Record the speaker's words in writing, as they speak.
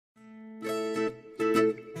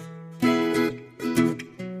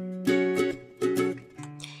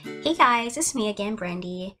guys, it's me again,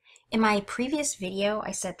 Brandy. In my previous video, I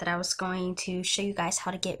said that I was going to show you guys how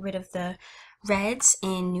to get rid of the reds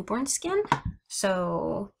in newborn skin.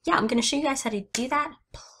 So yeah, I'm going to show you guys how to do that.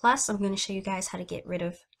 Plus, I'm going to show you guys how to get rid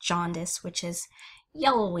of jaundice, which is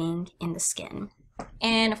yellowing in the skin.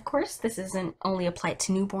 And of course, this isn't only applied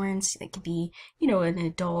to newborns. It could be, an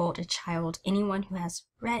adult, a child, anyone who has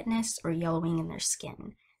redness or yellowing in their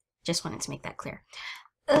skin. Just wanted to make that clear.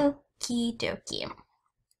 Okie dokie.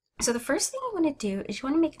 So the first thing you want to do is you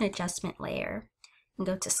want to make an adjustment layer and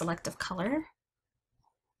go to selective color.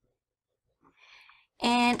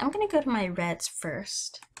 And I'm going to go to my reds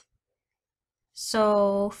first.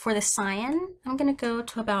 So for the cyan, I'm going to go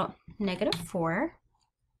to about -4.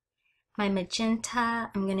 My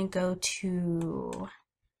magenta, I'm going to go to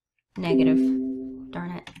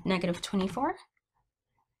 -24.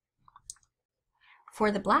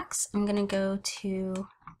 For the blacks, I'm going to go to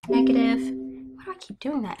why do I keep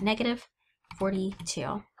doing that?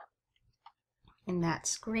 -42. And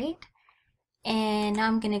that's great. And now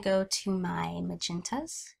I'm going to go to my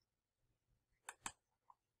magentas.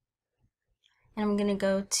 And I'm going to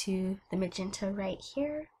go to the magenta right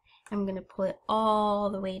here. I'm going to pull it all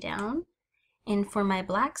the way down. And for my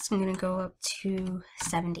blacks, I'm going to go up to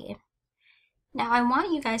 70. Now I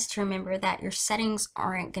want you guys to remember that your settings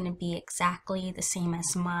aren't going to be exactly the same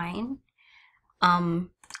as mine.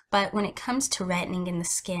 But when it comes to reddening in the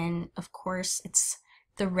skin, of course, it's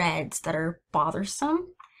the reds that are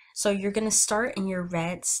bothersome. So you're going to start in your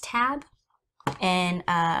reds tab and,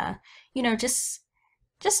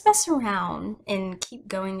 just mess around and keep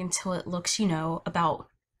going until it looks, about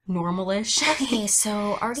normalish. Okay,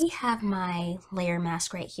 so I already have my layer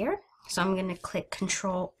mask right here. So I'm going to click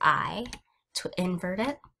Control I to invert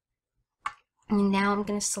it. And now I'm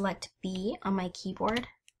going to select B on my keyboard.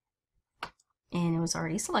 And it was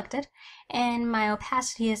already selected. And my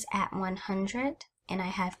opacity is at 100. And I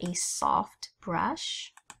have a soft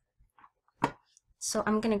brush. So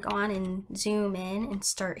I'm going to go on and zoom in and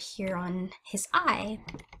start here on his eye.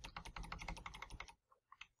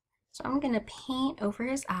 So I'm going to paint over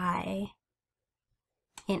his eye.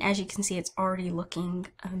 And as you can see, it's already looking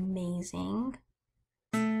amazing.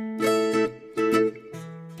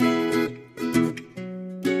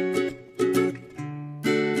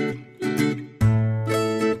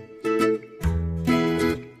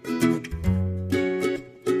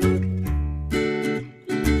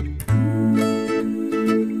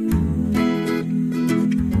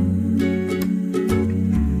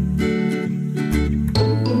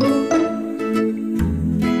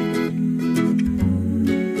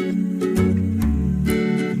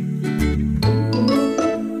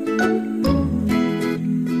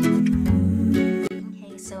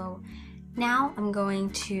 Now I'm going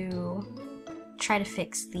to try to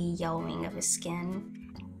fix the yellowing of his skin.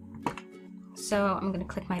 So I'm going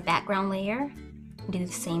to click my background layer and do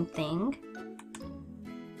the same thing.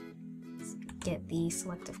 Get the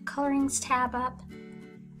selective colorings tab up,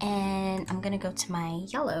 and I'm going to go to my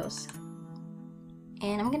yellows.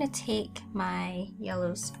 And I'm going to take my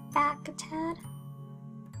yellows back a tad.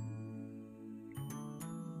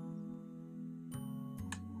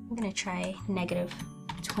 I'm going to try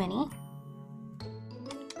 -20.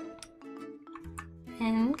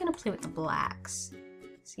 And I'm going to play with the blacks,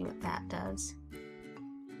 see what that does.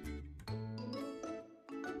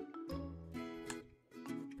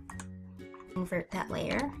 Invert that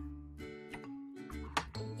layer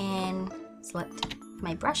and select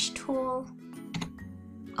my brush tool,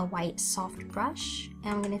 a white soft brush,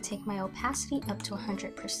 and I'm going to take my opacity up to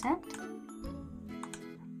 100%.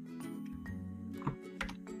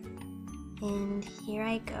 And here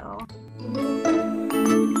I go.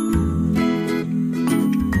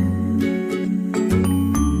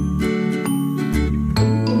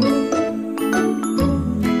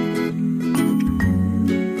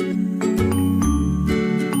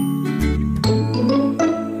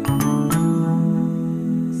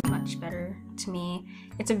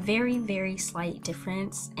 It's a very, very slight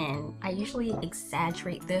difference, and I usually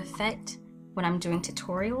exaggerate the effect when I'm doing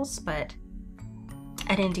tutorials, but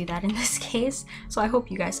I didn't do that in this case, so I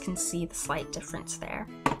hope you guys can see the slight difference there.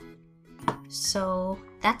 So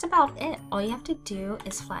that's about it. All you have to do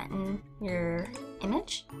is flatten your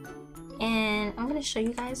image, and I'm going to show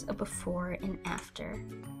you guys a before and after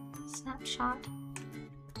snapshot.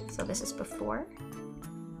 So this is before.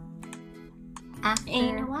 After. And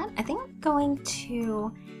you know what? I think I'm going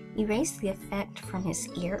to erase the effect from his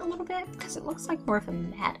ear a little bit because it looks like more of a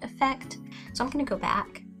matte effect. So I'm going to go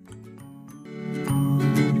back.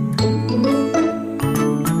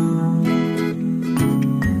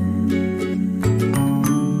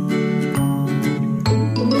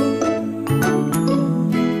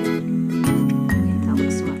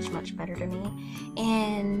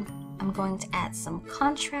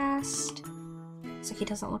 contrast so he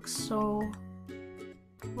doesn't look so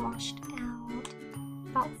washed out.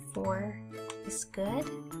 About 4 is good.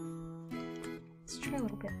 Let's try a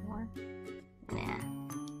little bit more. Nah.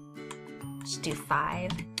 Just do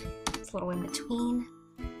 5. It's a little in between.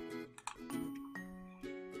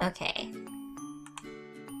 Okay.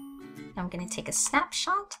 Now I'm going to take a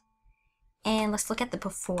snapshot and let's look at the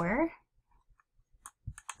before,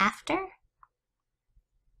 after,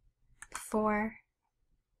 before,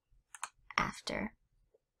 after.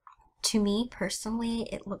 To me personally,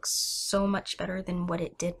 it looks so much better than what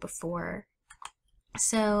it did before.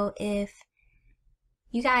 So if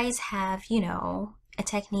you guys have, you know, a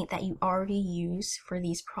technique that you already use for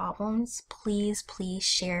these problems, please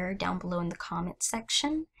share down below in the comment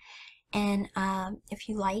section. And if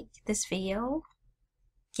you like this video,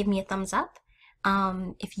 give me a thumbs up.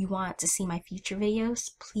 If you want to see my future videos,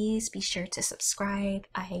 please be sure to subscribe.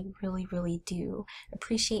 I really do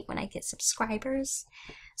appreciate when I get subscribers.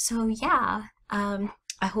 So yeah,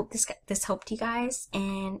 I hope this helped you guys,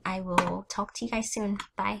 and I will talk to you guys soon.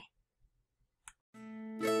 Bye.